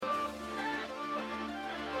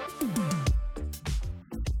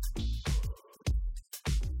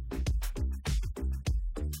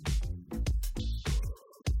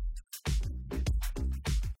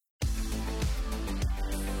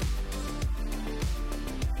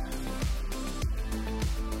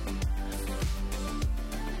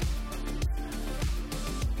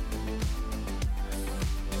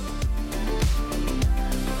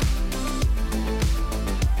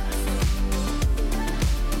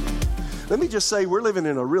Let me just say, we're living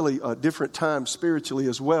in a really different time spiritually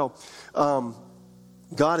as well.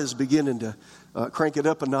 God is beginning to crank it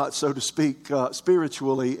up a notch, so to speak,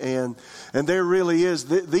 spiritually. And there really is,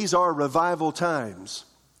 these are revival times.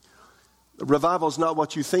 Revival is not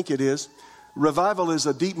what you think it is. Revival is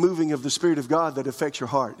a deep moving of the Spirit of God that affects your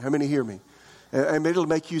heart. How many hear me? And it'll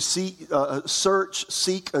make you search,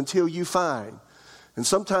 seek until you find. And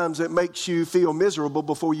sometimes it makes you feel miserable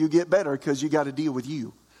before you get better because you got to deal with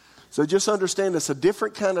you. So just understand it's a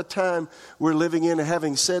different kind of time we're living in. And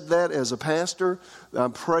having said that, as a pastor,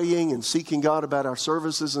 I'm praying and seeking God about our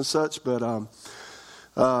services and such. But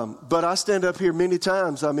I stand up here many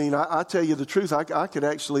times. I mean, I tell you the truth. I could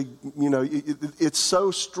actually, it's so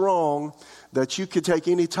strong that you could take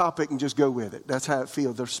any topic and just go with it. That's how it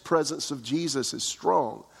feels. The presence of Jesus is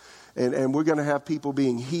strong. And we're going to have people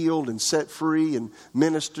being healed and set free and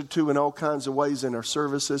ministered to in all kinds of ways in our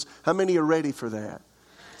services. How many are ready for that?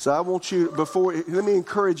 So I want you, let me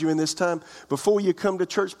encourage you in this time, before you come to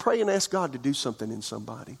church, pray and ask God to do something in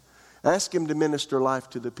somebody. Ask Him to minister life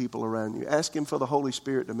to the people around you. Ask Him for the Holy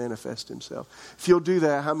Spirit to manifest Himself. If you'll do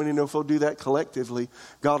that, how many know if we'll do that collectively,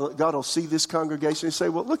 God will see this congregation and say,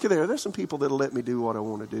 well, look at there's some people that'll let me do what I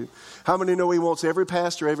want to do. How many know He wants every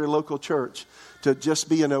pastor, every local church to just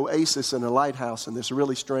be an oasis and a lighthouse in this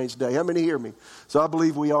really strange day? How many hear me? So I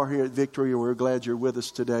believe we are here at Victory, and we're glad you're with us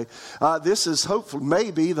today. This is hopefully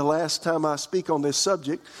maybe the last time I speak on this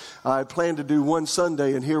subject. I planned to do one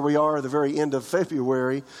Sunday, and here we are at the very end of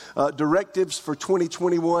February. Directives for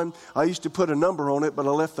 2021. I used to put a number on it, but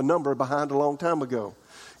I left the number behind a long time ago.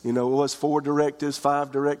 It was 4 directives,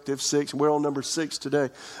 5 directives, 6. We're on number 6 today.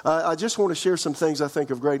 I just want to share some things I think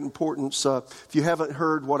of great importance. If you haven't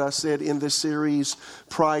heard what I said in this series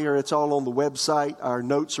prior, it's all on the website. Our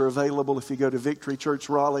notes are available. If you go to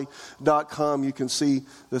victorychurchraleigh.com, you can see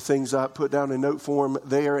the things I put down in note form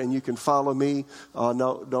there, and you can follow me.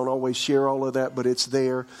 Don't always share all of that, but it's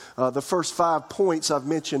there. The first 5 points I've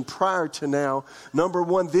mentioned prior to now. Number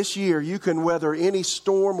 1, this year you can weather any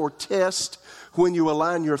storm or test when you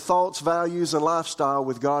align your thoughts, values, and lifestyle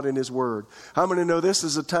with God and His Word. How many know this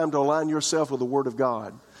is a time to align yourself with the Word of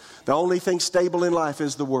God? The only thing stable in life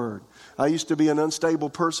is the Word. I used to be an unstable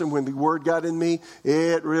person. When the Word got in me,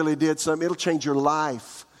 it really did something. It'll change your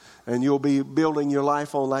life. And you'll be building your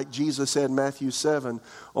life on, like Jesus said in Matthew 7,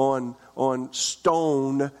 on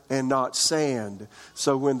stone and not sand.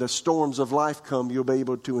 So when the storms of life come, you'll be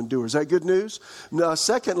able to endure. Is that good news? Now,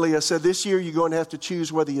 secondly, I said this year you're going to have to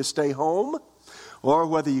choose whether you stay home or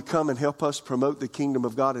whether you come and help us promote the kingdom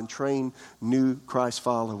of God and train new Christ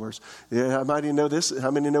followers. Yeah, how many know this?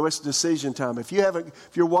 How many know it's decision time? If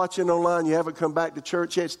you're watching online, you haven't come back to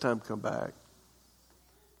church yet, it's time to come back.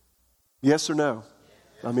 Yes or no?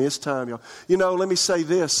 I mean, it's time, y'all. Let me say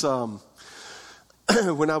this.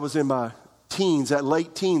 When I was in my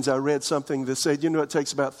late teens, I read something that said, it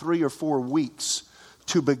takes about 3 or 4 weeks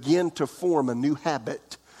to begin to form a new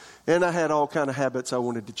habit. And I had all kind of habits I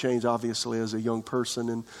wanted to change, obviously, as a young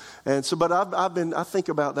person. But I think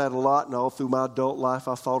about that a lot, and all through my adult life,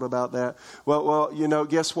 I thought about that. Well,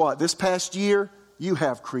 guess what? This past year, you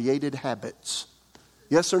have created habits.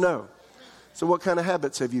 Yes or no? So what kind of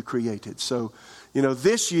habits have you created? So,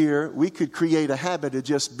 this year, we could create a habit of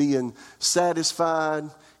just being satisfied,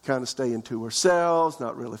 kind of staying to ourselves,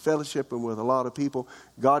 not really fellowshipping with a lot of people.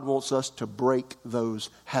 God wants us to break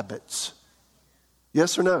those habits.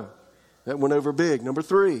 Yes or no? That went over big. Number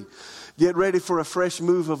 3, get ready for a fresh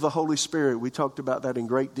move of the Holy Spirit. We talked about that in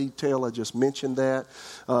great detail. I just mentioned that.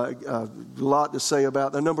 A lot to say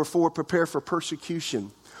about that. Number 4, prepare for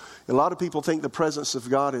persecution. A lot of people think the presence of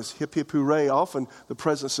God is hip, hip, hooray. Often the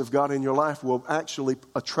presence of God in your life will actually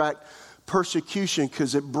attract persecution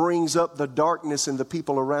because it brings up the darkness in the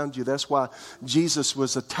people around you. That's why Jesus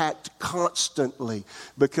was attacked constantly,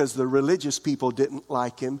 because the religious people didn't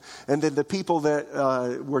like Him. And then the people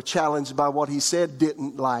that were challenged by what He said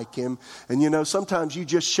didn't like Him. And sometimes you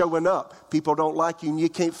just showing up, people don't like you and you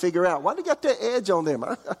can't figure out, why they got that edge on them?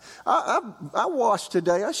 I washed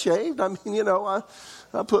today, I shaved. I mean, I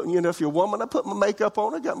put, if you're a woman, I put my makeup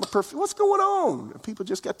on, I got my perfume. What's going on? People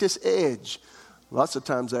just got this edge. Lots of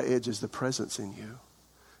times that edge is the presence in you.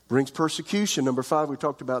 Brings persecution. Number 5, we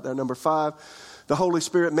talked about that. Number 5, the Holy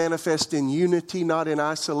Spirit manifests in unity, not in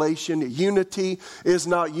isolation. Unity is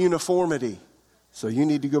not uniformity. So you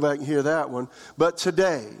need to go back and hear that one. But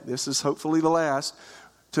today, this is hopefully the last.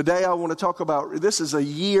 Today I want to talk about, this is a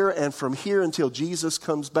year, and from here until Jesus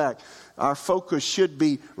comes back, our focus should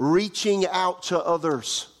be reaching out to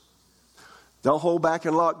others. Don't hold back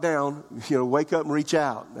and lock down. Wake up and reach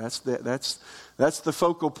out. That's That's the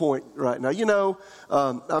focal point right now. You know,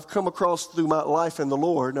 I've come across through my life in the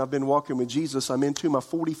Lord, and I've been walking with Jesus. I'm into my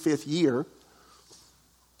 45th year.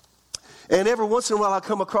 And every once in a while I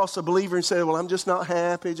come across a believer and say, well, I'm just not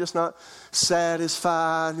happy, just not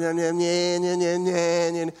satisfied. And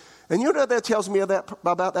you know what that tells me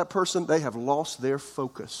about that person? They have lost their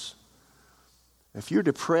focus. If you're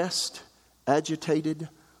depressed, agitated,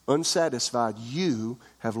 unsatisfied, you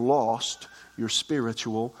have lost your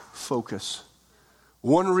spiritual focus.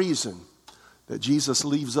 One reason that Jesus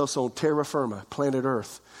leaves us on terra firma, planet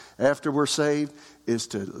Earth, after we're saved, is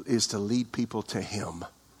to lead people to Him.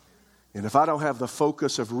 And if I don't have the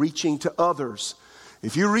focus of reaching to others,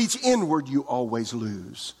 if you reach inward, you always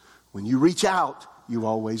lose. When you reach out, you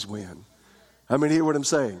always win. How many hear what I'm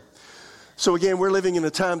saying? So again, we're living in a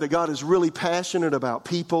time that God is really passionate about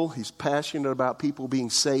people. He's passionate about people being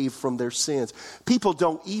saved from their sins. People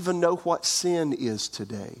don't even know what sin is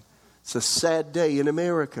today. It's a sad day in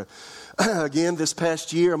America. Again, this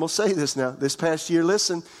past year, I'm going to say this now. This past year,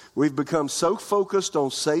 listen, we've become so focused on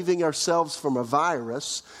saving ourselves from a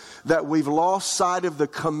virus that we've lost sight of the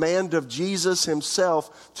command of Jesus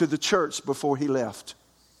Himself to the church before He left.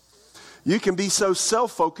 You can be so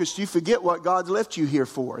self-focused, you forget what God left you here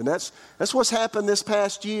for. And that's what's happened this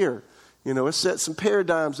past year. You know, it's set some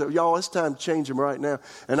paradigms that, y'all, it's time to change them right now.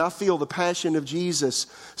 And I feel the passion of Jesus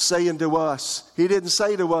saying to us, He didn't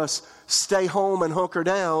say to us, stay home and hunker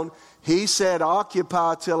down. He said,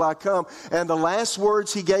 occupy till I come. And the last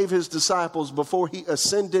words He gave His disciples before He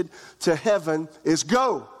ascended to heaven is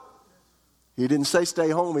go. He didn't say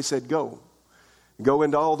stay home. He said go. Go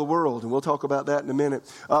into all the world. And we'll talk about that in a minute.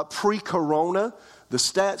 Pre-corona, the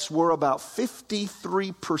stats were about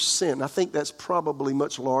 53%. I think that's probably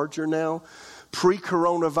much larger now.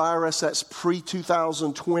 Pre-coronavirus, that's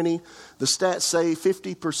pre-2020. The stats say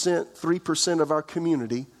 3% of our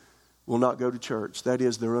community will not go to church. That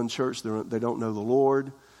is, they're unchurched. They don't know the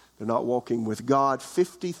Lord. They're not walking with God.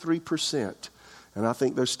 53%. And I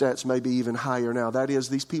think those stats may be even higher now. That is,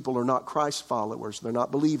 these people are not Christ followers. They're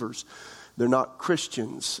not believers. They're not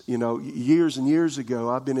Christians. You know, years and years ago,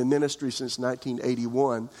 I've been in ministry since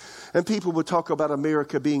 1981, and people would talk about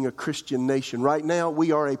America being a Christian nation. Right now,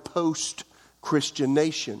 we are a post-Christian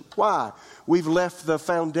nation. Why? We've left the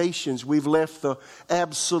foundations. We've left the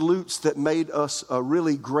absolutes that made us a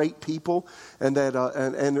really great people, and that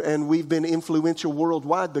and we've been influential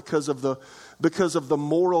worldwide because of the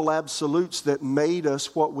moral absolutes that made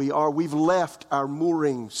us what we are. We've left our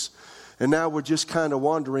moorings. And now we're just kind of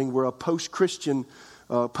wandering. We're a post-Christian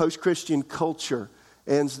culture.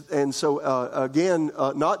 And so, again,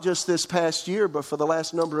 not just this past year, but for the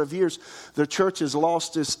last number of years, the church has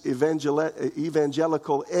lost its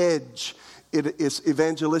evangelical edge, its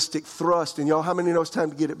evangelistic thrust. And y'all, how many know it's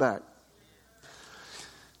time to get it back?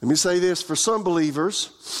 Let me say this. For some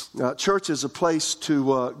believers, church is a place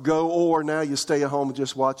to go, or now you stay at home and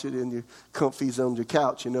just watch it in your comfies on your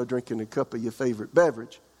couch, drinking a cup of your favorite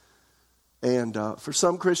beverage. And for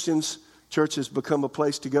some Christians, church has become a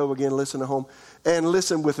place to go, again, listen at home, and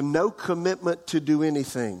listen with no commitment to do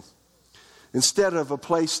anything. Instead of a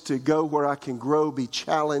place to go where I can grow, be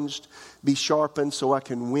challenged, be sharpened, so I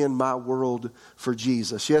can win my world for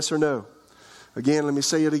Jesus. Yes or no? Again, let me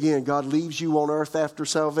say it again. God leaves you on earth after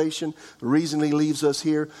salvation. The reason He leaves us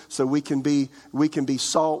here, so we can be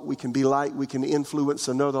salt, we can be light, we can influence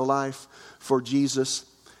another life for Jesus.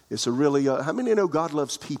 It's a really, how many know God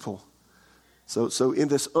loves people? So in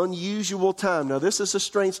this unusual time, now this is a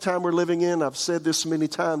strange time we're living in. I've said this many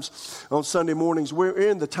times on Sunday mornings. We're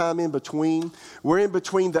in the time in between. We're in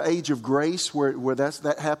between the age of grace, where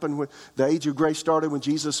that happened. When the age of grace started when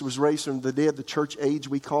Jesus was raised from the dead, the church age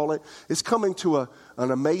we call it. It's coming to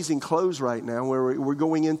an amazing close right now, where we're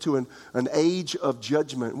going into an age of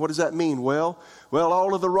judgment. What does that mean? Well,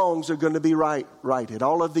 all of the wrongs are going to be righted.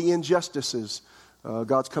 All of the injustices,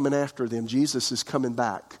 God's coming after them. Jesus is coming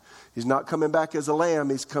back. He's not coming back as a lamb.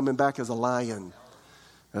 He's coming back as a lion.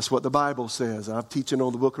 That's what the Bible says. I'm teaching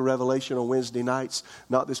on the book of Revelation on Wednesday nights.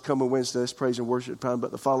 Not this coming Wednesday, this praise and worship time,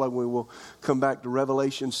 but the following we will come back to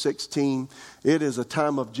Revelation 16. It is a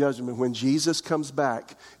time of judgment. When Jesus comes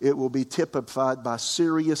back, it will be typified by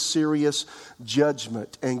serious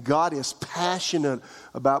judgment. And God is passionate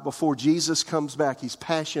about, before Jesus comes back, He's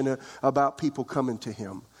passionate about people coming to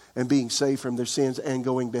Him and being saved from their sins and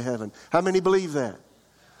going to heaven. How many believe that?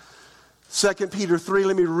 2 Peter 3,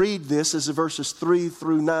 let me read this. This is verses 3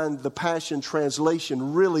 through 9, the Passion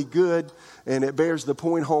Translation. Really good, and it bears the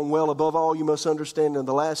point home well. Above all, you must understand in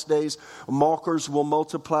the last days, mockers will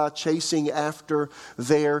multiply, chasing after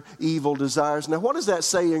their evil desires. Now, what is that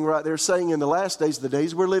saying right there? Saying in the last days, the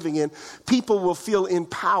days we're living in, people will feel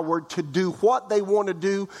empowered to do what they want to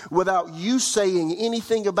do without you saying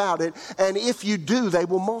anything about it. And if you do, they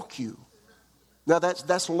will mock you. Now,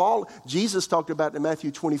 that's law. Jesus talked about it in Matthew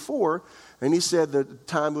 24, and he said the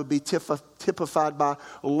time would be typified by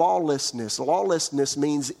lawlessness. Lawlessness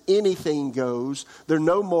means anything goes. There are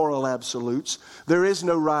no moral absolutes. There is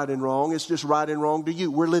no right and wrong. It's just right and wrong to you.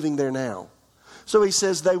 We're living there now. So he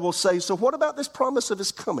says they will say, so what about this promise of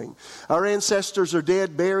his coming? Our ancestors are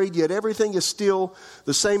dead, buried, yet everything is still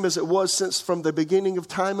the same as it was since from the beginning of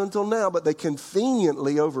time until now, but they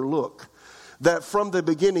conveniently overlook that from the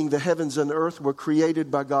beginning, the heavens and the earth were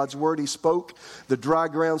created by God's word. He spoke, the dry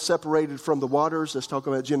ground separated from the waters. Let's talk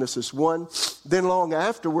about Genesis 1. Then long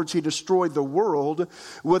afterwards, he destroyed the world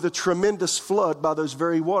with a tremendous flood by those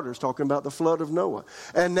very waters, talking about the flood of Noah.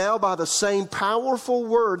 And now by the same powerful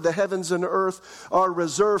word, the heavens and the earth are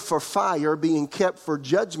reserved for fire, being kept for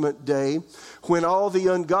judgment day, when all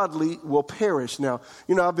the ungodly will perish. Now,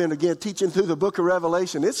 I've been, again, teaching through the book of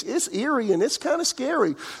Revelation. It's eerie and it's kind of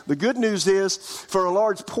scary. The good news is, for a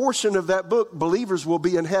large portion of that book, believers will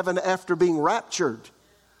be in heaven after being raptured.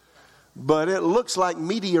 But it looks like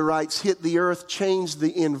meteorites hit the earth, changed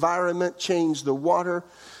the environment, changed the water,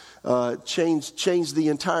 changed the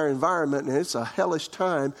entire environment, and it's a hellish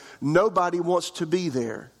time. Nobody wants to be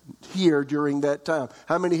here during that time.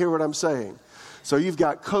 How many hear what I'm saying? So you've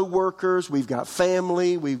got co-workers, we've got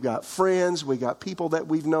family, we've got friends, we've got people that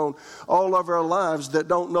we've known all of our lives that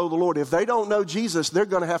don't know the Lord. If they don't know Jesus, they're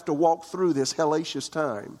going to have to walk through this hellacious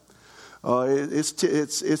time.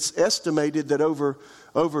 It's estimated that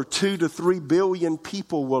over 2 to 3 billion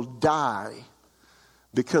people will die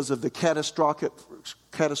because of the catastrophic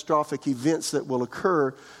events that will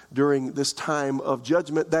occur during this time of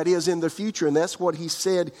judgment that is in the future. And that's what he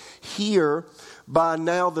said here. By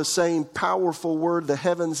now the same powerful word, the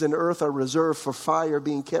heavens and earth are reserved for fire,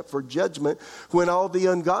 being kept for judgment, when all the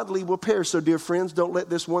ungodly will perish. So dear friends, don't let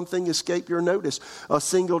this one thing escape your notice. A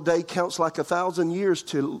single day counts like 1,000 years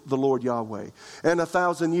to the Lord Yahweh, and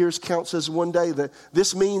 1,000 years counts as one day.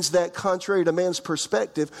 This means that contrary to man's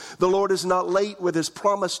perspective, the Lord is not late with his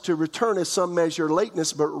promise to return as some measure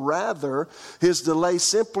lateness, but rather his delay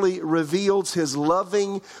simply reveals his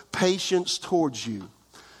loving patience towards you.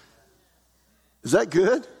 Is that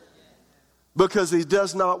good? Because he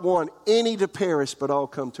does not want any to perish, but all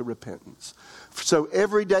come to repentance. So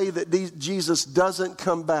every day that Jesus doesn't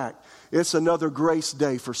come back, it's another grace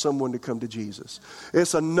day for someone to come to Jesus.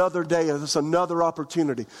 It's another day. It's another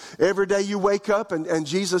opportunity. Every day you wake up and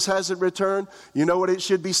Jesus hasn't returned, you know what it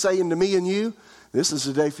should be saying to me and you? This is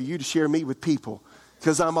a day for you to share me with people.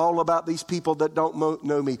 Because I'm all about these people that don't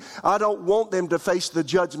know me. I don't want them to face the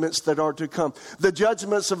judgments that are to come. The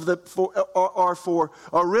judgments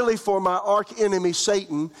are really for my arch enemy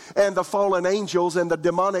Satan and the fallen angels and the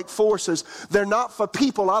demonic forces. They're not for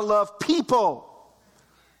people. I love people.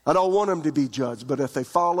 I don't want them to be judged. But if they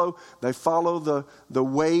follow the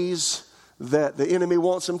ways that the enemy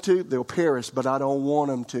wants them to, they'll perish. But I don't want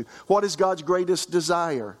them to. What is God's greatest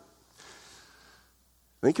desire?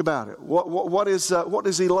 Think about it. What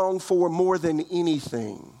does he long for more than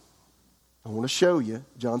anything? I want to show you.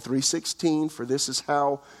 John 3:16, for this is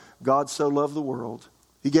how God so loved the world.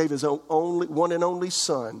 He gave his one and only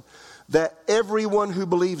Son, that everyone who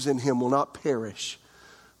believes in him will not perish,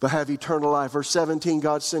 but have eternal life. Verse 17,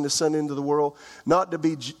 God sent his Son into the world, not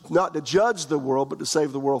to judge the world, but to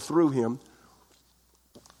save the world through him.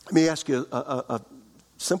 Let me ask you a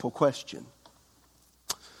simple question.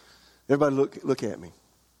 Everybody look at me.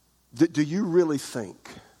 Do you really think,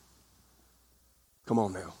 come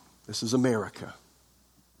on now, this is America.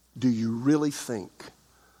 Do you really think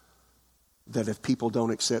that if people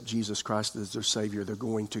don't accept Jesus Christ as their Savior, they're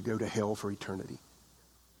going to go to hell for eternity?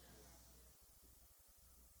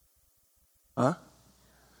 Huh?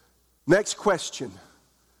 Next question.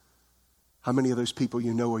 How many of those people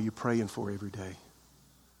you know are you praying for every day?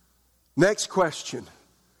 Next question.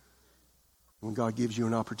 When God gives you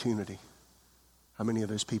an opportunity, how many of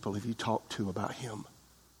those people have you talked to about him?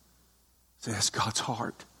 So that's God's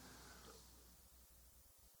heart.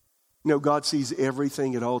 God sees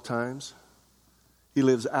everything at all times. He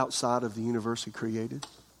lives outside of the universe he created.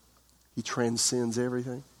 He transcends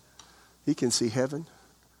everything. He can see heaven,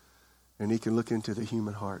 and he can look into the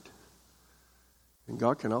human heart. And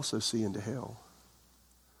God can also see into hell.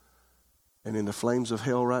 And in the flames of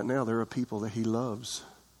hell right now, there are people that he loves.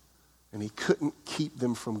 And he couldn't keep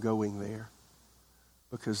them from going there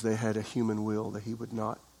because they had a human will that he would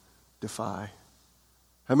not defy.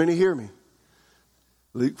 How many hear me?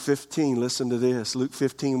 Luke 15, listen to this. Luke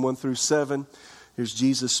 15, 1 through 7. Here's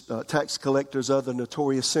Jesus. Tax collectors, other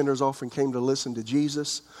notorious sinners often came to listen to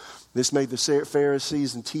Jesus. This made the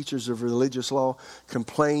Pharisees and teachers of religious law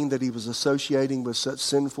complain that he was associating with such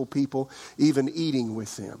sinful people, even eating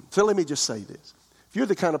with them. So let me just say this. If you're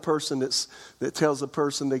the kind of person that tells a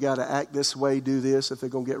person they got to act this way, do this, if they're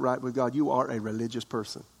going to get right with God, you are a religious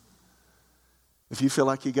person. If you feel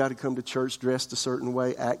like you got to come to church dressed a certain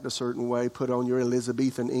way, act a certain way, put on your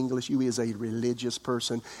Elizabethan English, you is a religious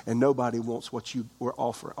person, and nobody wants what you are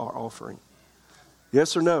offering.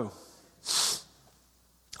 Yes or no?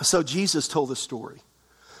 So Jesus told the story.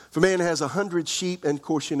 If a man has 100 sheep, and of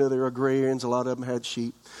course you know there are agrarians, a lot of them had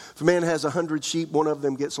sheep. If a man has 100 sheep, one of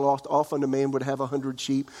them gets lost. Often a man would have 100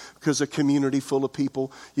 sheep because a community full of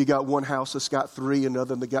people. You got one house that's got 3,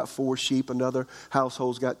 another that got 4 sheep, another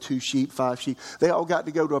household's got 2 sheep, 5 sheep. They all got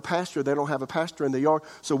to go to a pasture. They don't have a pasture in the yard.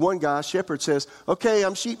 So one guy, shepherd, says, okay,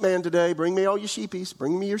 I'm sheep man today. Bring me all your sheepies.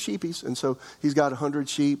 Bring me your sheepies. And so he's got 100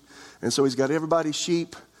 sheep. And so he's got everybody's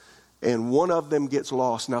sheep. And one of them gets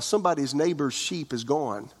lost. Now somebody's neighbor's sheep is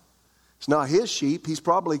gone. It's not his sheep. He's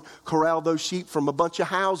probably corralled those sheep from a bunch of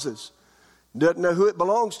houses. Doesn't know who it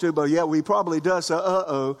belongs to, but yeah, he probably does.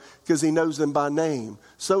 So, because he knows them by name.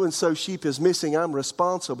 So-and-so sheep is missing. I'm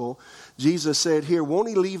responsible. Jesus said here, won't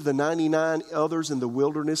he leave the 99 others in the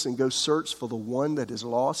wilderness and go search for the one that is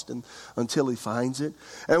lost until he finds it?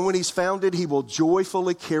 And when he's found it, he will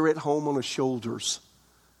joyfully carry it home on his shoulders.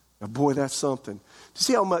 Now, boy, that's something. Do you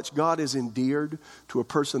see how much God is endeared to a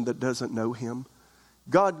person that doesn't know him?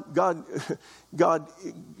 God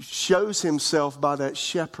shows himself by that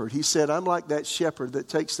shepherd. He said, I'm like that shepherd that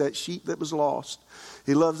takes that sheep that was lost.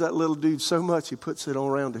 He loves that little dude so much, he puts it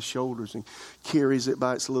around his shoulders and carries it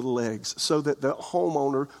by its little legs. So that the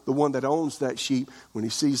homeowner, the one that owns that sheep, when he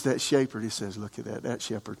sees that shepherd, he says, look at that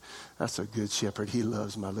shepherd. That's a good shepherd. He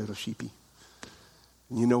loves my little sheepy.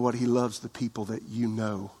 And you know what? He loves the people that you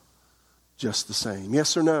know just the same.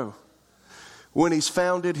 Yes or no? When he's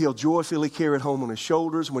found it, he'll joyfully carry it home on his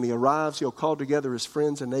shoulders. When he arrives, he'll call together his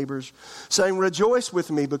friends and neighbors, saying, rejoice with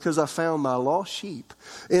me because I found my lost sheep.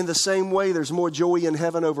 In the same way, there's more joy in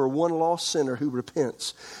heaven over one lost sinner who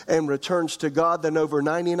repents and returns to God than over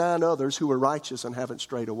 99 others who are righteous and haven't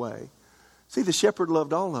strayed away. See, the shepherd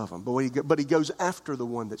loved all of them, but he goes after the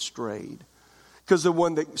one that strayed. Because the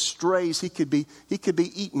one that strays, he could be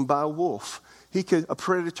eaten by a wolf. A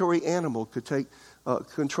predatory animal could take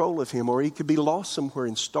control of him, or he could be lost somewhere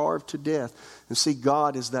and starved to death. And see,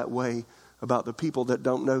 God is that way about the people that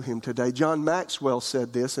don't know him today. John Maxwell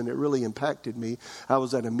said this, and it really impacted me. I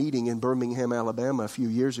was at a meeting in Birmingham, Alabama a few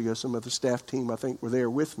years ago. Some of the staff team, I think, were there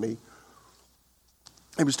with me.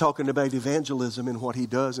 He was talking about evangelism and what he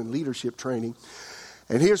does in leadership training.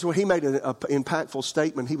 And here's what he made an impactful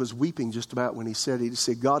statement. He was weeping just about when he said it. He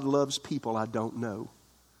said, God loves people I don't know.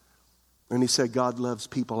 And he said, God loves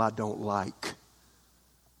people I don't like.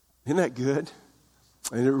 Isn't that good?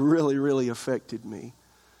 And it really, really affected me.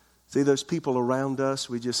 See, those people around us,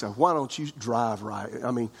 we just say, why don't you drive right?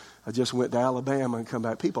 I mean, I just went to Alabama and come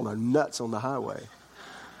back. People are nuts on the highway.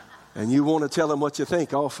 And you want to tell them what you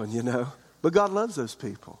think often, you know. But God loves those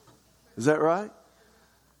people. Is that right?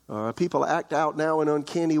 People act out now in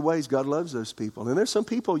uncanny ways. God loves those people. And there's some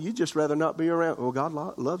people you just rather not be around. Well, God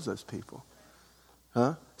loves those people.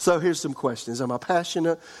 Huh? So here's some questions. Am I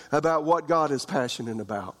passionate about what God is passionate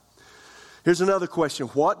about? Here's another question.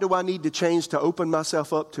 What do I need to change to open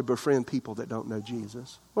myself up to befriend people that don't know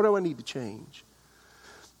Jesus? What do I need to change?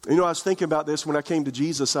 You know, I was thinking about this when I came to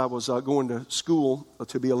Jesus. I was going to school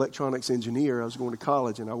to be an electronics engineer. I was going to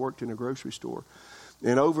college, and I worked in a grocery store.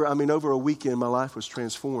 And over a weekend, my life was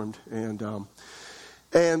transformed. But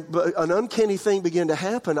an uncanny thing began to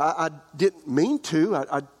happen. I didn't mean to.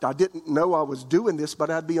 I didn't know I was doing this, but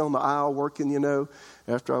I'd be on the aisle working, you know,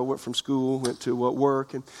 after I went from school, went to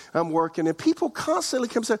work, and I'm working. And people constantly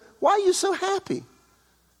come and say, why are you so happy?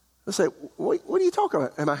 I say, what are you talking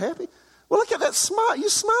about? Am I happy? Well, look at that smile. You're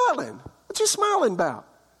smiling. What you smiling about?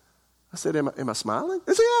 I said, am I smiling?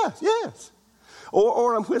 They said, yes.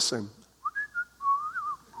 Or I'm whistling.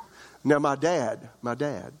 Now, my dad,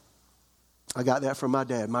 I got that from my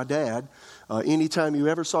dad. My dad, anytime you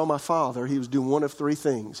ever saw my father, he was doing one of 3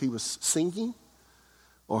 things. He was singing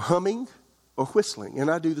or humming or whistling. And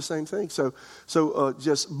I do the same thing.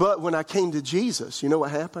 But when I came to Jesus, you know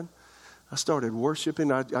what happened? I started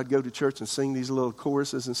worshiping. I'd go to church and sing these little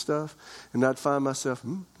choruses and stuff. And I'd find myself,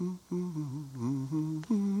 and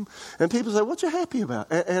people say, what you happy about?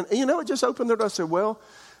 And you know, it just opened their door. I said, well,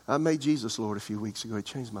 I made Jesus Lord a few weeks ago. He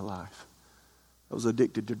changed my life. I was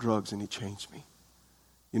addicted to drugs and he changed me.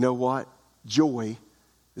 You know what? Joy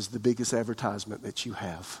is the biggest advertisement that you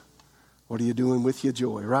have. What are you doing with your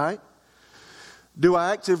joy, right? Do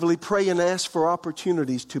I actively pray and ask for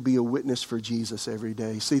opportunities to be a witness for Jesus every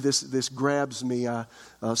day? See, this grabs me.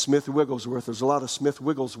 Smith Wigglesworth, there's a lot of Smith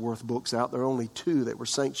Wigglesworth books out. There are only 2 that were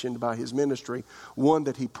sanctioned by his ministry. One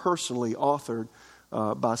that he personally authored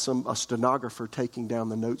by a stenographer taking down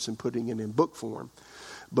the notes and putting it in book form.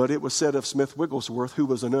 But it was said of Smith Wigglesworth, who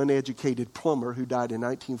was an uneducated plumber who died in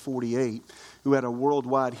 1948, who had a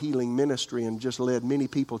worldwide healing ministry and just led many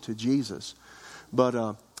people to Jesus.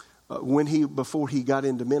 But before he got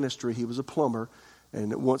into ministry, he was a plumber.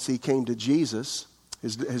 And once he came to Jesus,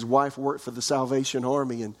 his wife worked for the Salvation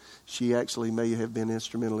Army, and she actually may have been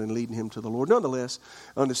instrumental in leading him to the Lord. Nonetheless,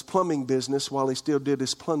 on his plumbing business, while he still did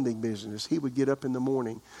his plumbing business, he would get up in the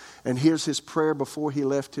morning. And here's his prayer before he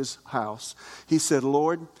left his house. He said,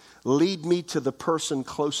 Lord, lead me to the person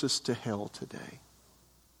closest to hell today.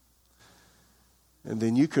 And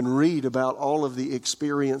then you can read about all of the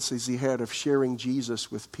experiences he had of sharing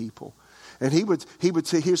Jesus with people. And he would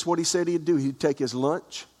say, here's what he said he'd do. He'd take his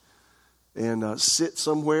lunch and sit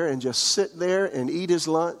somewhere and just sit there and eat his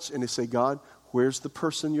lunch. And he'd say, God, where's the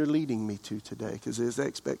person you're leading me to today? Because his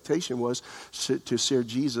expectation was to share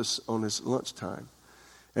Jesus on his lunchtime.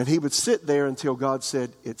 And he would sit there until God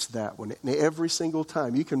said, it's that one. And every single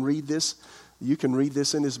time. You can read this. You can read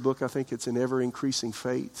this in his book. I think it's in Ever Increasing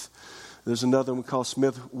Faith. There's another one called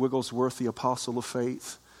Smith Wigglesworth, the Apostle of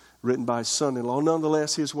Faith, written by his son-in-law.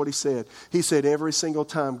 Nonetheless, here's what he said. He said every single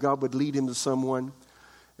time God would lead him to someone,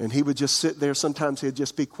 and he would just sit there. Sometimes he'd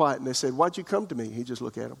just be quiet, and they said, why'd you come to me? He'd just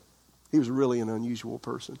look at him. He was really an unusual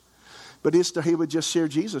person. But he would just share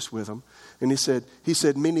Jesus with them. And he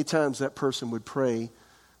said many times that person would pray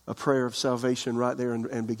a prayer of salvation right there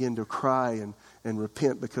and begin to cry and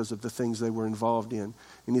repent because of the things they were involved in.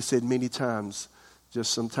 And he said many times,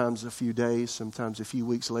 just sometimes a few days, sometimes a few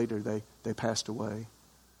weeks later, they passed away.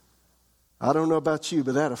 I don't know about you,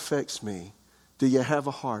 but that affects me. Do you have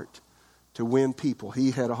a heart to win people?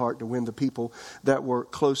 He had a heart to win the people that were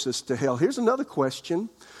closest to hell. Here's another question.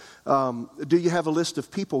 Do you have a list of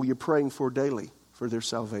people you're praying for daily for their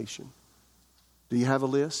salvation? Do you have a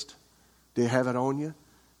list? Do you have it on you?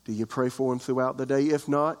 Do you pray for them throughout the day? If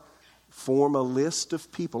not, form a list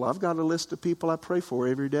of people. I've got a list of people I pray for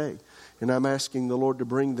every day. And I'm asking the Lord to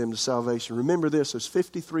bring them to salvation. Remember this, there's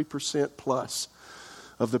 53% plus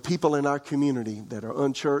of the people in our community that are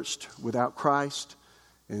unchurched, without Christ.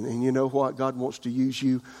 And you know what? God wants to use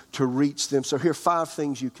you to reach them. So here are 5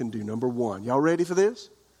 things you can do. Number 1, y'all ready for this?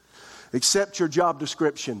 Accept your job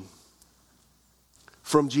description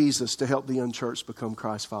from Jesus to help the unchurched become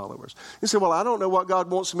Christ followers. You say, well, I don't know what God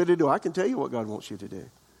wants me to do. I can tell you what God wants you to do.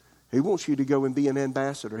 He wants you to go and be an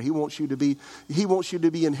ambassador. He wants you to be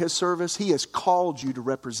in His service. He has called you to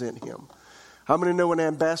represent Him. How many know an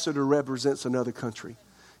ambassador represents another country?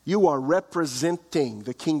 You are representing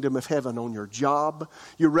the kingdom of heaven on your job.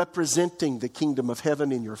 You're representing the kingdom of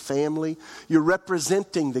heaven in your family. You're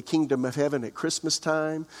representing the kingdom of heaven at Christmas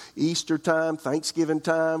time, Easter time, Thanksgiving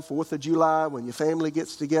time, 4th of July, when your family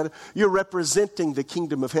gets together. You're representing the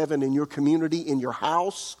kingdom of heaven in your community, in your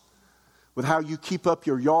house, with how you keep up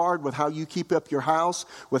your yard, with how you keep up your house,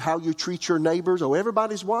 with how you treat your neighbors. Oh,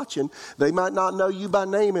 everybody's watching. They might not know you by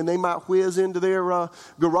name, and they might whiz into their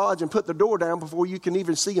garage and put the door down before you can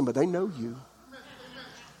even see them, but they know you.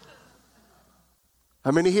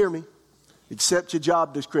 How many hear me? Accept your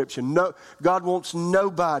job description. No, God wants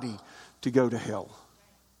nobody to go to hell.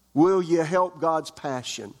 Will you help God's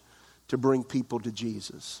passion to bring people to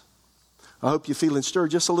Jesus? I hope you're feeling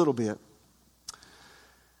stirred just a little bit.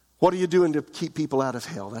 What are you doing to keep people out of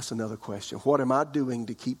hell? That's another question. What am I doing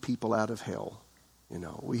to keep people out of hell? You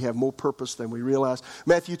know, we have more purpose than we realize.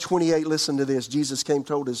 Matthew 28, listen to this. Jesus came,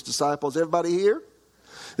 told His disciples, everybody here?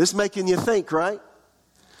 This is making you think, right?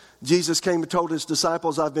 Jesus came and told His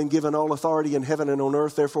disciples, I've been given all authority in heaven and on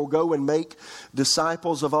earth. Therefore, go and make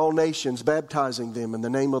disciples of all nations, baptizing them in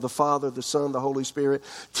the name of the Father, the Son, the Holy Spirit.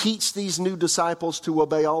 Teach these new disciples to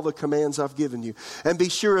obey all the commands I've given you. And be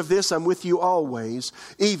sure of this, I'm with you always,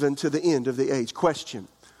 even to the end of the age. Question.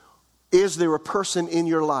 Is there a person in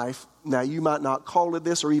your life, now you might not call it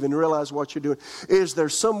this or even realize what you're doing. Is there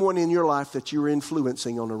someone in your life that you're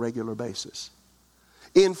influencing on a regular basis?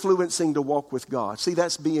 Influencing to walk with God. See,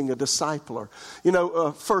 that's being a discipler. You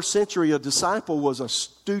know, first century, a disciple was a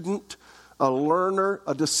student a learner,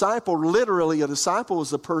 a disciple. Literally, a disciple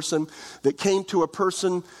was a person that came to a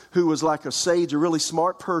person who was like a sage, a really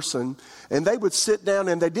smart person, and they would sit down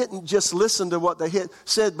and they didn't just listen to what they had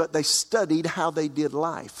said, but they studied how they did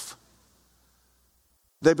life.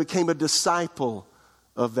 They became a disciple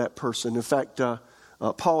of that person. In fact,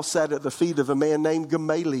 Paul sat at the feet of a man named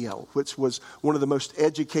Gamaliel, which was one of the most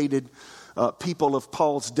educated people of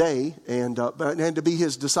Paul's day, and to be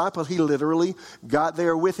his disciple, he literally got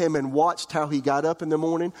there with him and watched how he got up in the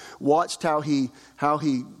morning, watched how he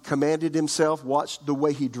commanded himself, watched the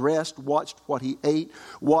way he dressed, watched what he ate,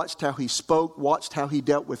 watched how he spoke, watched how he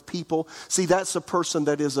dealt with people. See, that's a person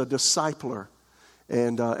that is a discipler.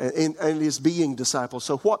 And is being discipled.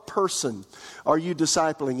 So what person are you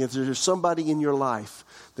discipling? If there's somebody in your life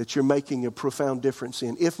that you're making a profound difference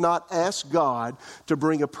in. If not, ask God to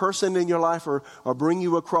bring a person in your life or bring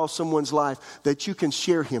you across someone's life that you can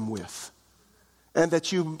share him with. And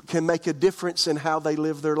that you can make a difference in how they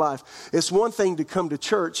live their life. It's one thing to come to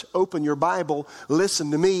church, open your Bible,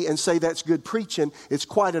 listen to me, and say that's good preaching. It's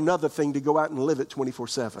quite another thing to go out and live it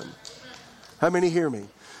 24/7. How many hear me?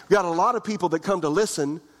 We've got a lot of people that come to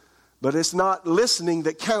listen, but it's not listening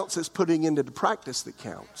that counts, it's putting into the practice that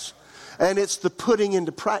counts. And it's the putting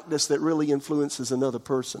into practice that really influences another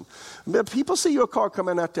person. People see your car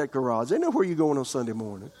coming out that garage. They know where you're going on Sunday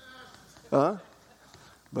morning. But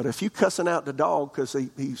if you cussing out the dog because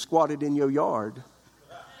he squatted in your yard,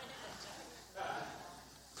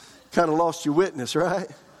 kind of lost your witness, right?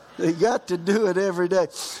 You got to do it every day.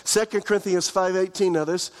 2 Corinthians 5:18. Now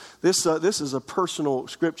this is a personal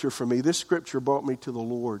scripture for me. This scripture brought me to the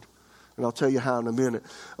Lord. And I'll tell you how in a minute.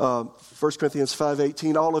 1 Corinthians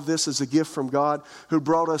 5:18. All of this is a gift from God who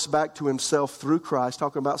brought us back to himself through Christ.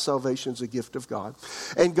 Talking about salvation is a gift of God.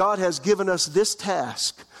 And God has given us this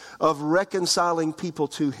task of reconciling people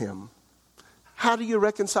to him. How do you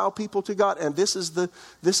reconcile people to God? And this is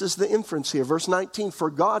the inference here. Verse 19.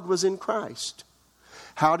 For God was in Christ.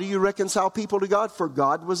 How do you reconcile people to God? For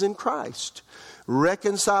God was in Christ.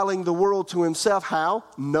 Reconciling the world to himself. How?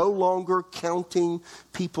 No longer counting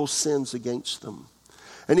people's sins against them.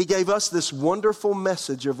 And he gave us this wonderful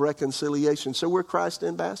message of reconciliation. So we're Christ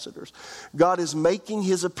ambassadors. God is making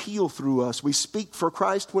his appeal through us. We speak for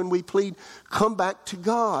Christ when we plead, come back to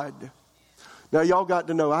God. Now y'all got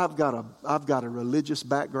to know I've got a religious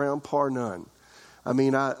background, par none. I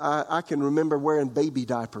mean, I can remember wearing baby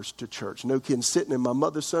diapers to church. No kidding, sitting in my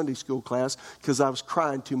mother's Sunday school class because I was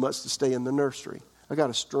crying too much to stay in the nursery. I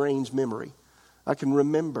got a strange memory. I can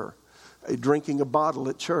remember drinking a bottle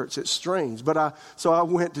at church. It's strange. So I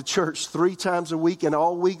went to church 3 times a week and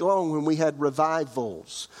all week long when we had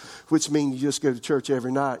revivals, which means you just go to church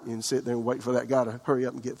every night and sit there and wait for that guy to hurry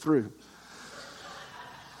up and get through.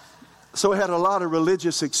 So I had a lot of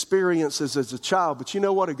religious experiences as a child. But you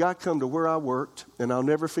know what? A guy come to where I worked, and I'll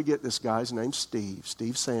never forget this guy. His name's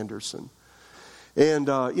Steve Sanderson. And,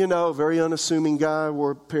 very unassuming guy,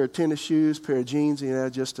 wore a pair of tennis shoes, pair of jeans. He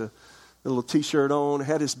had just a little T-shirt on.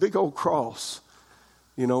 Had his big old cross,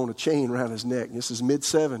 on a chain around his neck. This is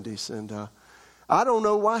mid-70s. And I don't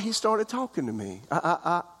know why he started talking to me.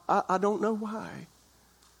 I don't know why.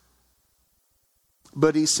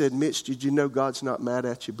 But he said, Mitch, did you know God's not mad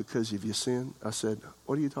at you because of your sin? I said,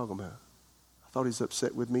 what are you talking about? I thought he's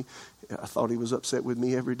upset with me. I thought he was upset with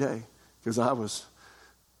me every day because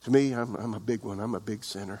to me, I'm a big one. I'm a big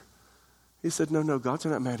sinner. He said, no, God's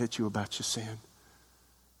not mad at you about your sin.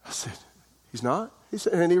 I said, he's not? He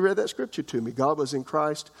said, and he read that scripture to me. God was in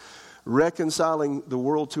Christ, reconciling the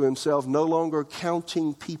world to himself, no longer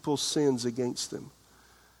counting people's sins against them.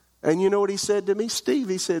 And you know what he said to me? Steve,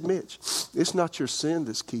 he said, Mitch, it's not your sin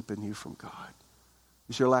that's keeping you from God.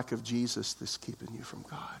 It's your lack of Jesus that's keeping you from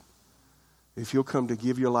God. If you'll come to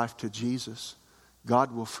give your life to Jesus,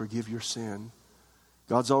 God will forgive your sin.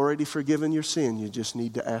 God's already forgiven your sin. You just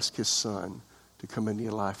need to ask his son to come into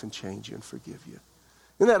your life and change you and forgive you.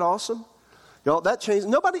 Isn't that awesome? Y'all, that changed.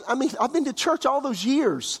 I've been to church all those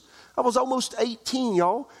years. I was almost 18,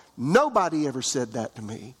 y'all. Nobody ever said that to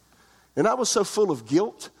me. And I was so full of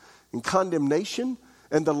guilt and condemnation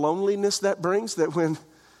and the loneliness that brings that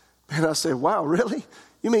and I said, wow, really?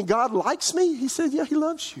 You mean God likes me? He said, yeah, he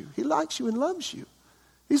loves you. He likes you and loves you.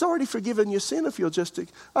 He's already forgiven your sin if you'll just...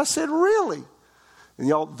 I said, really? And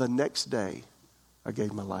y'all, the next day, I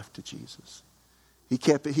gave my life to Jesus. He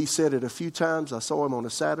kept it. He said it a few times. I saw him on a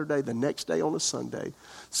Saturday. The next day on a Sunday,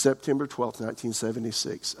 September 12th,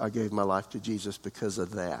 1976, I gave my life to Jesus because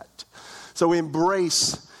of that. So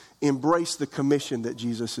embrace embrace the commission that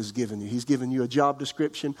Jesus has given you. He's given you a job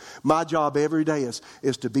description. My job every day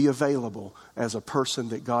is to be available as a person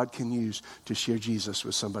that God can use to share Jesus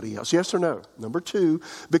with somebody else. Yes or no? Number 2,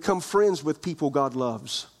 become friends with people God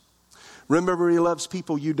loves. Remember, He loves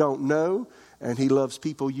people you don't know, and He loves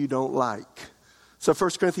people you don't like. So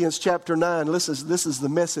 1 Corinthians chapter 9, listen, this is the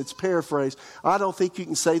Message paraphrase. I don't think you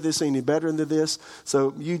can say this any better than this.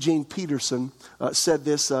 So Eugene Peterson said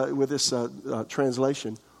this with this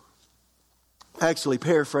translation. Actually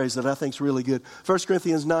paraphrased that I think is really good. 1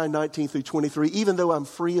 Corinthians 9, 19 through 23. Even though I'm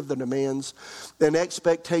free of the demands and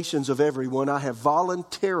expectations of everyone, I have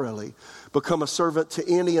voluntarily become a servant to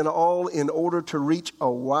any and all in order to reach a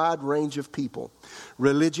wide range of people.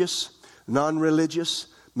 Religious, non-religious,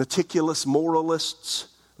 meticulous moralists,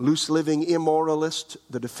 loose-living immoralists,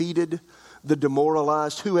 the defeated, the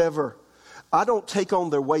demoralized, whoever. I don't take on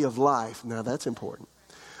their way of life. Now that's important.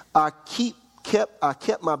 I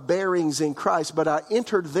kept my bearings in Christ, but I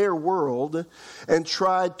entered their world and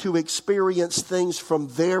tried to experience things from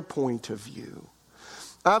their point of view.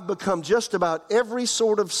 I've become just about every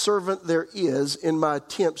sort of servant there is in my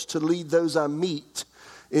attempts to lead those I meet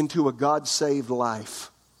into a God-saved life.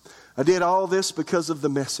 I did all this because of the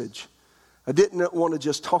message. I didn't want to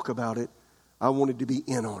just talk about it. I wanted to be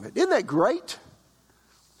in on it. Isn't that great?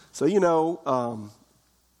 So,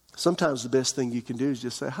 sometimes the best thing you can do is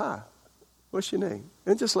just say, hi, what's your name?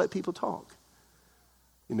 And just let people talk.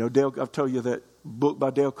 I've told you that book by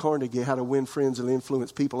Dale Carnegie, How to Win Friends and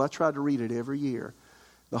Influence People. I try to read it every year.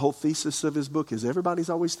 The whole thesis of his book is everybody's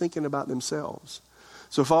always thinking about themselves.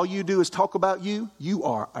 So if all you do is talk about you, you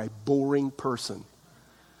are a boring person.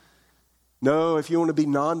 No, if you want to be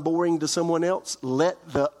non-boring to someone else,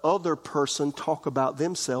 let the other person talk about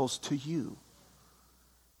themselves to you.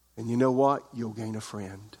 And you know what? You'll gain a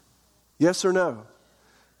friend. Yes or no?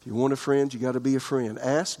 If you want a friend, you got to be a friend.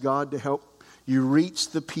 Ask God to help you reach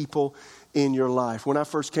the people in your life. When I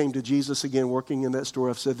first came to Jesus, again, working in that store,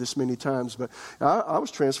 I've said this many times, but I was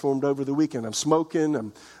transformed over the weekend. I'm smoking,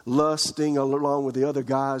 I'm lusting along with the other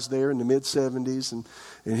guys there in the mid-70s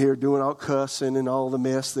and here doing all cussing and all the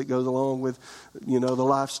mess that goes along with, the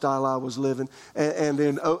lifestyle I was living. And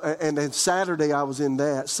then Saturday I was in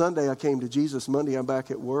that. Sunday I came to Jesus. Monday I'm back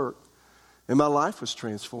at work. And my life was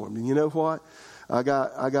transformed. And you know what? I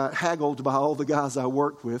got haggled by all the guys I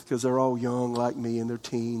worked with because they're all young like me and they're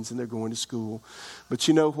teens and they're going to school. But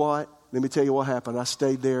you know what? Let me tell you what happened. I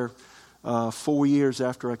stayed there 4 years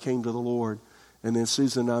after I came to the Lord. And then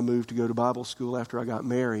Susan and I moved to go to Bible school after I got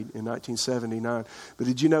married in 1979. But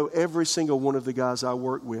did you know every single one of the guys I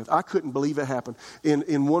worked with, I couldn't believe it happened.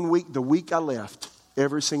 In 1 week, the week I left,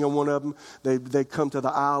 every single one of them, they'd come to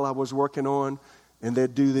the aisle I was working on. And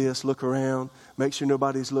they'd do this, look around, make sure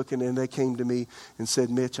nobody's looking. And they came to me and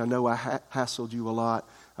said, Mitch, I know I hassled you a lot.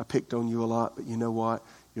 I picked on you a lot. But you know what?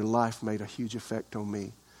 Your life made a huge effect on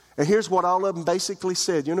me. And here's what all of them basically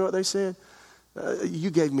said. You know what they said?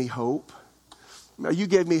 You gave me hope. You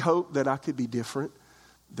gave me hope that I could be different,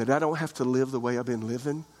 that I don't have to live the way I've been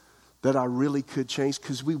living, that I really could change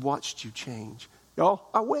because we watched you change. Y'all,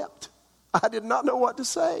 I wept. I did not know what to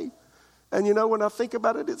say. And when I think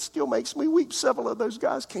about it, it still makes me weep. Several of those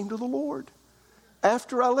guys came to the Lord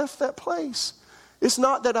after I left that place. It's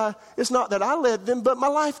not that I led them, but my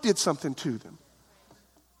life did something to them.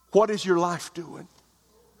 What is your life doing?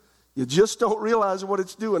 You just don't realize what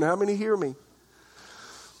it's doing. How many hear me?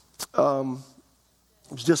 It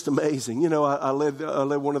was just amazing. I led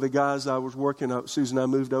one of the guys I was working. Susan and I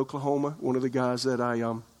moved to Oklahoma. One of the guys that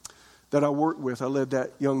I worked with, I led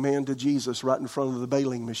that young man to Jesus right in front of the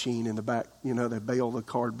baling machine in the back. They bale the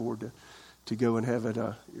cardboard to go and have it,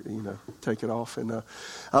 take it off. And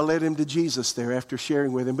I led him to Jesus there after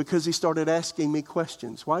sharing with him because he started asking me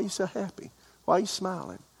questions. Why are you so happy? Why are you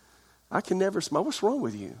smiling? I can never smile. What's wrong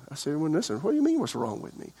with you? I said, well, listen, what do you mean what's wrong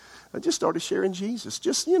with me? I just started sharing Jesus,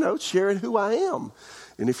 just, sharing who I am.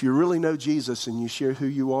 And if you really know Jesus and you share who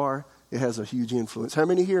you are, it has a huge influence. How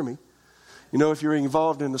many hear me? If you're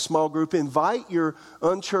involved in a small group, invite your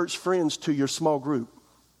unchurched friends to your small group.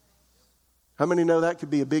 How many know that could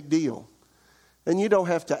be a big deal? And you don't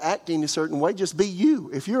have to act in a certain way. Just be you.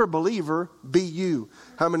 If you're a believer, be you.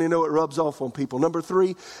 How many know it rubs off on people? Number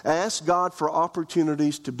 3, ask God for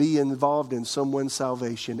opportunities to be involved in someone's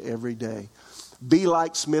salvation every day. Be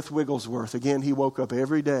like Smith Wigglesworth. Again, he woke up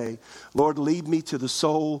every day. Lord, lead me to the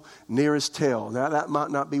soul nearest hell. Now, that might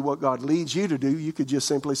not be what God leads you to do. You could just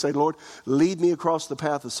simply say, Lord, lead me across the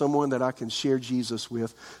path of someone that I can share Jesus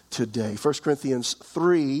with today. 1 Corinthians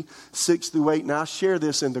 3, 6 through 8. Now, I share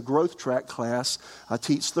this in the growth track class. I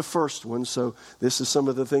teach the first one, so this is some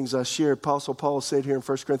of the things I shared. Apostle Paul said here in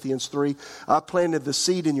 1 Corinthians 3, I planted the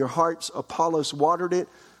seed in your hearts. Apollos watered it,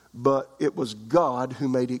 but it was God who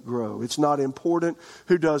made it grow. It's not important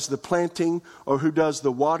who does the planting or who does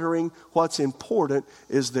the watering. What's important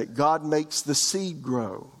is that God makes the seed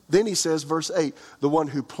grow. Then he says, verse 8, the one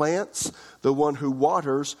who plants, the one who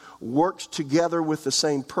waters, works together with the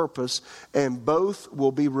same purpose, and both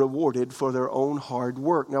will be rewarded for their own hard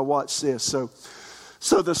work. Now watch this.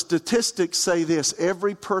 So the statistics say this: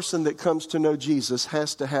 every person that comes to know Jesus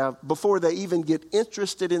has to have, before they even get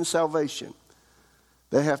interested in salvation,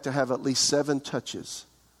 they have to have at least 7 touches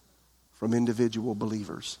from individual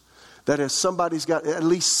believers. That is, somebody's got at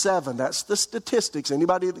least 7. That's the statistics.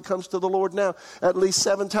 Anybody that comes to the Lord now, at least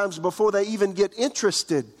 7 times before they even get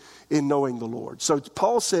interested in knowing the Lord. So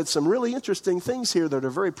Paul said some really interesting things here that are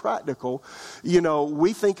very practical. You know,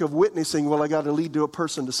 we think of witnessing, well, I got to lead to a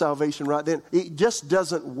person to salvation right then. It just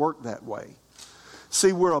doesn't work that way.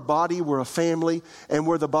 See, we're a body, we're a family, and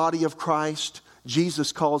we're the body of Christ.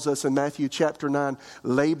 Jesus calls us in Matthew chapter 9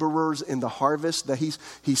 laborers in the harvest. That he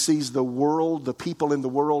sees the world, the people in the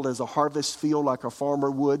world, as a harvest field like a farmer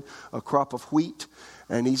would a crop of wheat.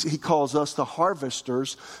 And he calls us the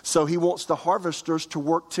harvesters. So he wants the harvesters to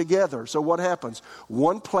work together. So what happens?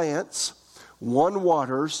 One plants, one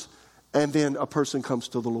waters, and then a person comes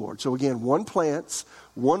to the Lord. So again, one plants,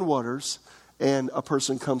 one waters, and a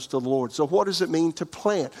person comes to the Lord. So what does it mean to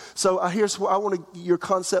plant? So here's what your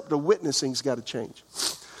concept of witnessing's got to change.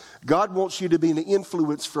 God wants you to be an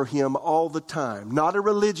influence for Him all the time. Not a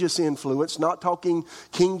religious influence, not talking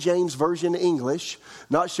King James Version English,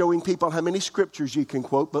 not showing people how many scriptures you can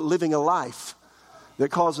quote, but living a life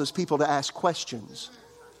that causes people to ask questions.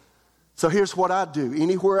 So here's what I do.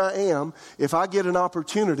 Anywhere I am, if I get an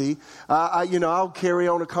opportunity, I'll carry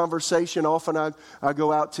on a conversation. Often I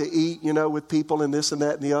go out to eat, with people and this and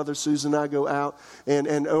that and the other. Susan and I go out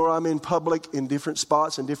or I'm in public in different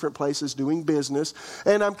spots and different places doing business.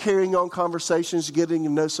 And I'm carrying on conversations, getting to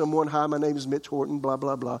know someone. Hi, my name is Mitch Horton, blah,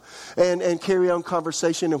 blah, blah. And carry on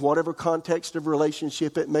conversation in whatever context of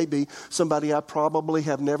relationship it may be. Somebody I probably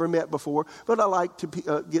have never met before, but I like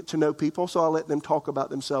to get to know people, so I let them talk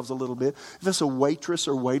about themselves a little bit. If it's a waitress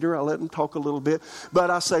or waiter, I let them talk a little bit.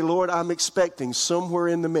 But I say, Lord, I'm expecting somewhere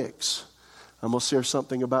in the mix, I'm going to share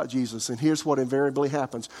something about Jesus. And here's what invariably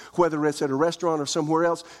happens. Whether it's at a restaurant or somewhere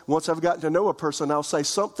else, once I've gotten to know a person, I'll say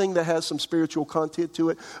something that has some spiritual content to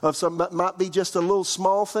it. Might be just a little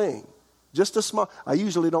small thing. Just a small. I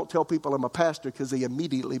usually don't tell people I'm a pastor because they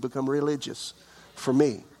immediately become religious for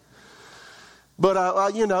me. But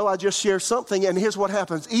I just share something, and here's what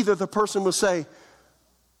happens. Either the person will say,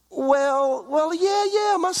 Well,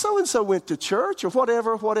 yeah, my so-and-so went to church or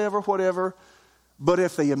whatever. But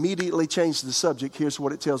if they immediately change the subject, here's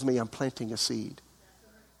what it tells me: I'm planting a seed.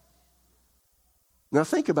 Now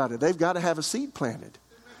think about it. They've got to have a seed planted.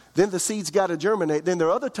 Then the seed's got to germinate. Then there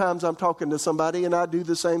are other times I'm talking to somebody and I do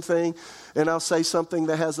the same thing, and I'll say something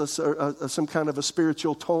that has some kind of a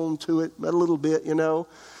spiritual tone to it, a little bit,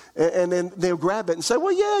 And then they'll grab it and say,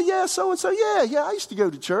 well, yeah, so-and-so, yeah, I used to go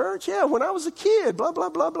to church. Yeah, when I was a kid, blah, blah,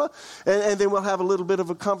 blah, blah. And then we'll have a little bit of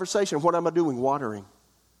a conversation. What am I doing? Watering.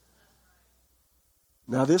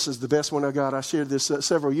 Now, this is the best one I got. I shared this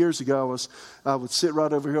several years ago. I would sit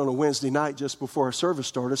right over here on a Wednesday night just before our service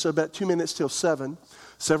started. So about 2 minutes till 7.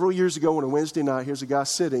 Several years ago on a Wednesday night, here's a guy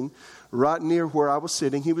sitting right near where I was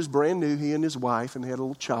sitting. He was brand new, he and his wife, and they had a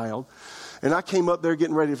little child. And I came up there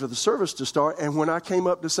getting ready for the service to start. And when I came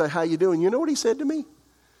up to say, how you doing? You know what he said to me?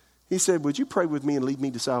 He said, would you pray with me and lead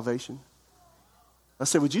me to salvation? I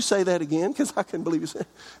said, would you say that again? Because I couldn't believe it.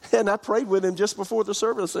 And I prayed with him just before the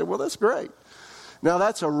service. I said, well, that's great. Now,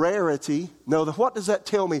 that's a rarity. No, what does that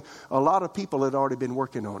tell me? A lot of people had already been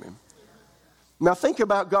working on him. Now, think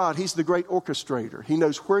about God. He's the great orchestrator. He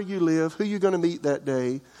knows where you live, who you're going to meet that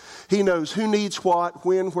day. He knows who needs what,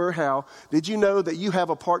 when, where, how. Did you know that you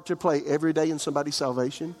have a part to play every day in somebody's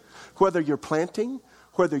salvation? Whether you're planting,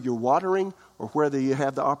 whether you're watering, or whether you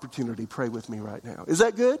have the opportunity, pray with me right now. Is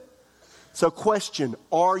that good? So question,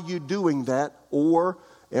 are you doing that, or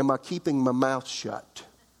am I keeping my mouth shut?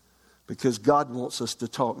 Because God wants us to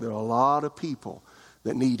talk. There are a lot of people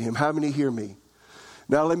that need Him. How many hear me?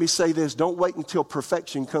 Now let me say this. Don't wait until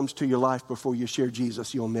perfection comes to your life before you share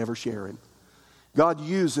Jesus. You'll never share Him. God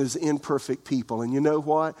uses imperfect people. And you know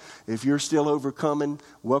what? If you're still overcoming,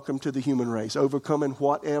 welcome to the human race. Overcoming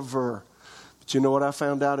whatever. But you know what I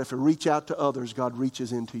found out? If I reach out to others, God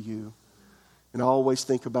reaches into you. And I always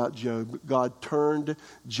think about Job. God turned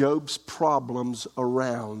Job's problems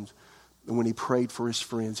around when he prayed for his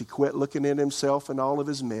friends. He quit looking at himself and all of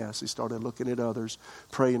his mess. He started looking at others,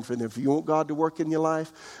 praying for them. If you want God to work in your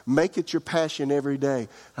life, make it your passion every day.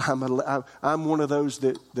 I'm one of those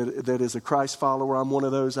that is a Christ follower. I'm one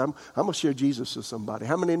of those. I'm going to share Jesus with somebody.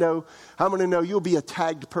 How many know you'll be a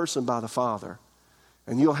tagged person by the Father,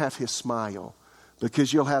 and you'll have his smile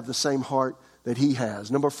because you'll have the same heart that he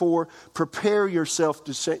has. Number 4, prepare yourself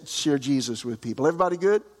to share Jesus with people. Everybody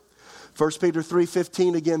good? 1 Peter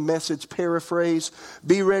 3:15, again, Message paraphrase.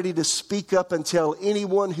 Be ready to speak up and tell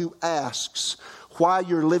anyone who asks why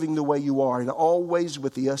you're living the way you are, and always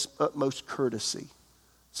with the utmost courtesy.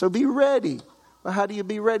 So be ready. Well, how do you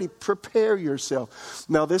be ready? Prepare yourself.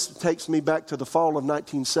 Now, this takes me back to the fall of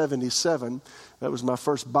 1977. That was my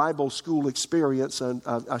first Bible school experience, and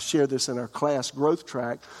I share this in our class growth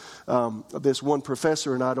track. This one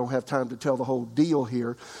professor, and I don't have time to tell the whole deal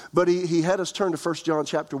here, but he had us turn to 1 John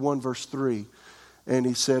chapter 1, verse 3. And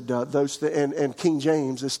he said, and King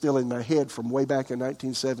James is still in my head from way back in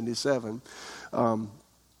 1977.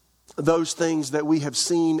 Those things that we have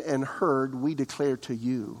seen and heard, we declare to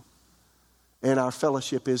you. And our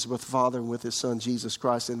fellowship is with the Father and with his Son, Jesus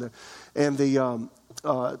Christ. And the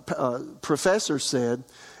professor said,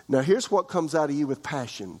 now here's what comes out of you with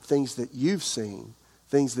passion. Things that you've seen,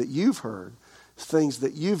 things that you've heard, things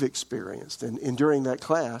that you've experienced. And during that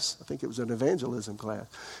class, I think it was an evangelism class,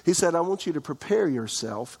 he said, I want you to prepare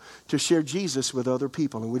yourself to share Jesus with other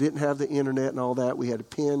people. And we didn't have the internet and all that. We had a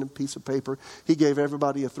pen and a piece of paper. He gave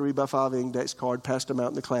everybody a 3x5 index card, passed them out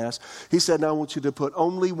in the class. He said, now I want you to put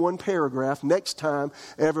only one paragraph. Next time,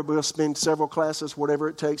 everybody will spend several classes, whatever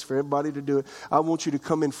it takes for everybody to do it. I want you to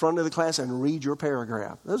come in front of the class and read your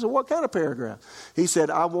paragraph. I said, what kind of paragraph? He said,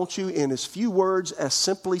 I want you in as few words, as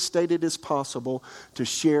simply stated as possible, to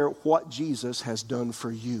share what Jesus has done for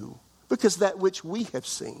you. Because that which we have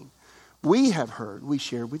seen, we have heard, we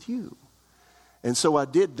share with you. And so I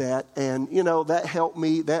did that, and that helped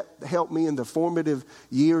me. That helped me in the formative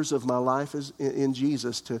years of my life in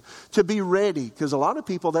Jesus to be ready. Because a lot of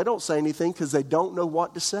people, they don't say anything because they don't know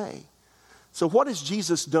what to say. So what has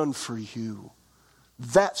Jesus done for you?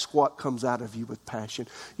 That's what comes out of you with passion.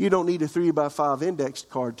 You don't need a 3x5 index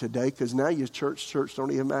card today because now your church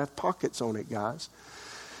don't even have pockets on it, guys.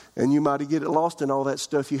 And you might get it lost in all that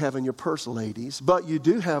stuff you have in your purse, ladies. But you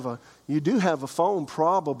do have a phone,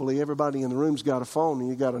 probably. Everybody in the room's got a phone, and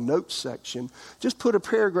you got a notes section. Just put a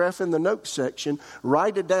paragraph in the notes section.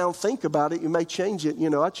 Write it down. Think about it. You may change it.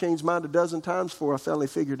 I changed mine a dozen times before I finally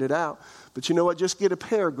figured it out. But you know what? Just get a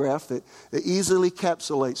paragraph that easily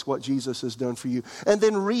encapsulates what Jesus has done for you. And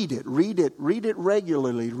then read it. Read it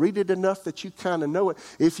regularly. Read it enough that you kind of know it.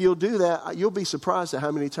 If you'll do that, you'll be surprised at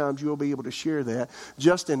how many times you'll be able to share that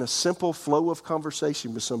just in a simple flow of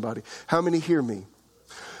conversation with somebody. How many hear me?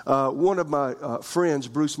 One of my friends,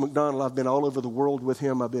 Bruce McDonald, I've been all over the world with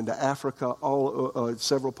him. I've been to Africa,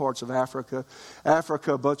 several parts of Africa.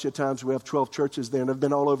 Africa, a bunch of times. We have 12 churches there, and I've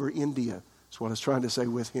been all over India. That's what I was trying to say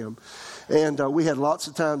with him. And we had lots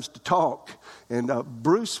of times to talk. And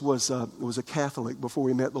Bruce was a Catholic before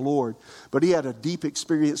he met the Lord. But he had a deep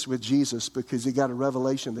experience with Jesus because he got a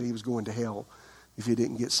revelation that he was going to hell if he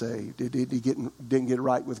didn't get saved. He didn't get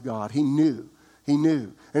right with God. He knew.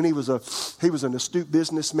 And he was an astute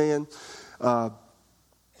businessman.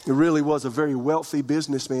 He really was a very wealthy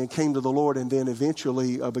businessman, came to the Lord, and then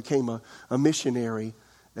eventually became a missionary.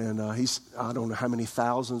 And I don't know how many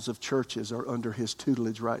thousands of churches are under his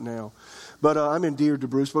tutelage right now. But I'm endeared to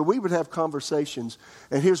Bruce. But we would have conversations.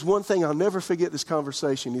 And here's one thing, I'll never forget this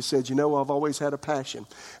conversation. He said, I've always had a passion.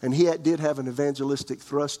 And he did have an evangelistic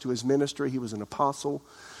thrust to his ministry. He was an apostle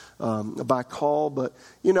by call. But,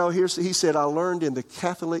 he said, I learned in the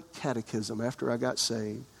Catholic catechism after I got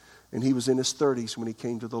saved. And he was in his 30s when he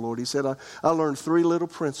came to the Lord. He said, I learned 3 little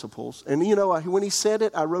principles. And, when he said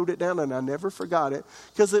it, I wrote it down and I never forgot it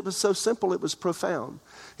because it was so simple, it was profound.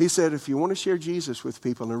 He said, if you want to share Jesus with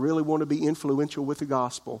people and really want to be influential with the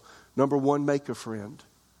gospel, number 1, make a friend.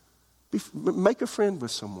 Make a friend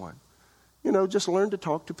with someone. Just learn to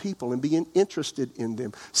talk to people and be interested in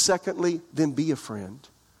them. Secondly, then be a friend.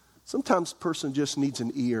 Sometimes a person just needs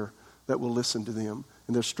an ear that will listen to them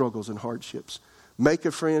and their struggles and hardships. Make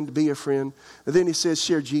a friend, be a friend. And then he says,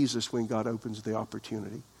 share Jesus when God opens the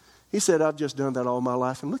opportunity. He said, I've just done that all my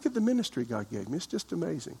life. And look at the ministry God gave me. It's just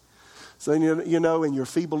amazing. So, in your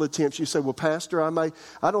feeble attempts, you say, well, Pastor,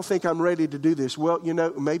 I don't think I'm ready to do this. Well,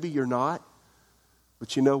 maybe you're not.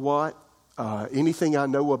 But you know what? Anything I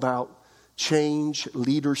know about change,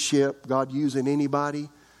 leadership, God using anybody,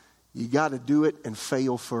 you got to do it and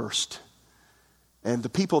fail first. And the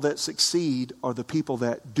people that succeed are the people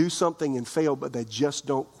that do something and fail, but they just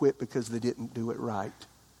don't quit because they didn't do it right.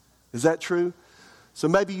 Is that true? So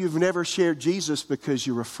maybe you've never shared Jesus because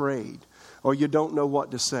you're afraid, or you don't know what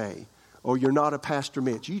to say, or you're not a Pastor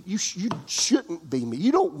Mitch. You shouldn't be me.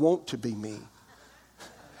 You don't want to be me.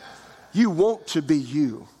 You want to be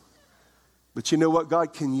you. But you know what?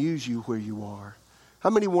 God can use you where you are. How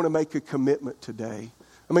many want to make a commitment today?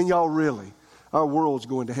 I mean, y'all really. Our world's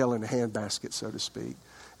going to hell in a handbasket, so to speak.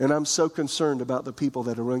 And I'm so concerned about the people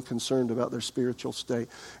that are unconcerned about their spiritual state.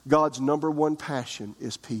 God's number one passion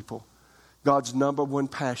is people. God's number one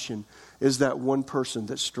passion is that one person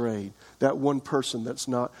that strayed, that one person that's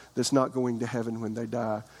not going to heaven when they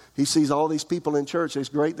die. He sees all these people in church. It's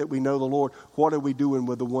great that we know the Lord. What are we doing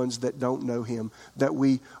with the ones that don't know Him, that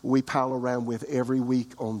we pal around with every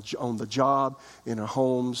week on the job, in our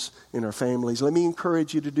homes, in our families? Let me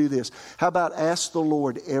encourage you to do this. How about ask the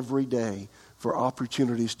Lord every day for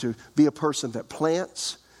opportunities to be a person that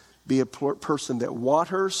plants, be a person that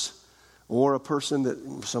waters, or a person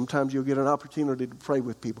that sometimes you'll get an opportunity to pray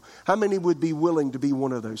with people. How many would be willing to be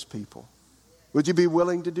one of those people? Would you be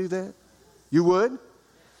willing to do that? You would?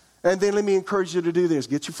 And then let me encourage you to do this.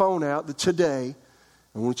 Get your phone out today.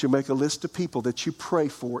 I want you to make a list of people that you pray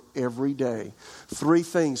for every day. 3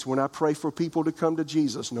 things when I pray for people to come to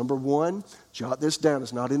Jesus. Number 1, jot this down.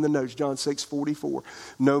 It's not in the notes. John 6:44.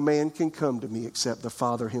 No man can come to me except the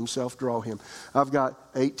Father Himself draw him. I've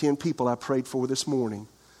got 8-10 people I prayed for this morning.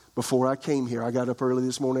 Before I came here, I got up early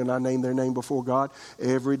this morning and I named their name before God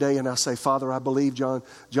every day. And I say, Father, I believe John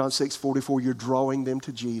 6:44, you're drawing them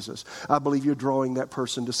to Jesus. I believe you're drawing that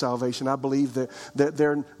person to salvation. I believe that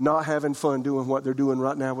they're not having fun doing what they're doing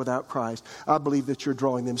right now without Christ. I believe that you're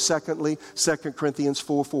drawing them. Secondly, 2 Corinthians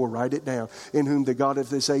 4:4, write it down. In whom the God of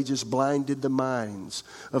this age has blinded the minds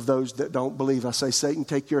of those that don't believe. I say, Satan,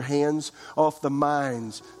 take your hands off the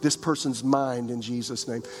minds, this person's mind in Jesus'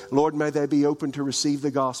 name. Lord, may they be open to receive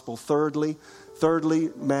the gospel. Thirdly,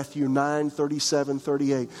 Matthew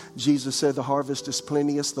 9:37-38. Jesus said, the harvest is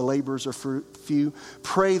plenteous, the laborers are few.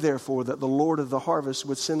 Pray therefore that the Lord of the harvest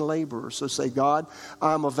would send laborers. So say, God,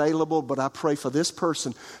 I'm available, but I pray for this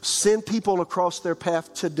person. Send people across their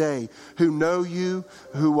path today who know you,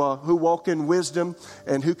 who walk in wisdom,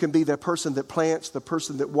 and who can be the person that plants, the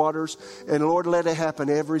person that waters. And Lord, let it happen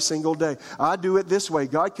every single day. I do it this way.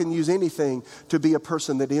 God can use anything to be a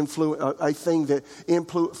person that a thing that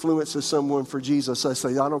influences someone for Jesus. I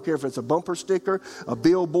say, I don't care if it's a bumper sticker, a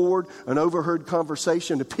billboard, an overheard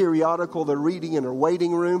conversation, a periodical they're reading in their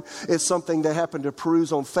waiting room. It's something they happen to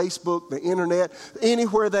peruse on Facebook, the internet,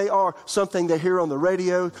 anywhere they are, something they hear on the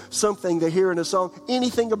radio, something they hear in a song,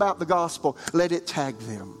 anything about the gospel, let it tag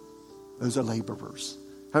them. Those are laborers.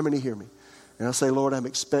 How many hear me? And I say, Lord, I'm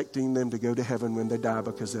expecting them to go to heaven when they die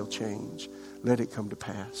because they'll change. Let it come to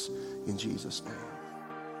pass in Jesus' name.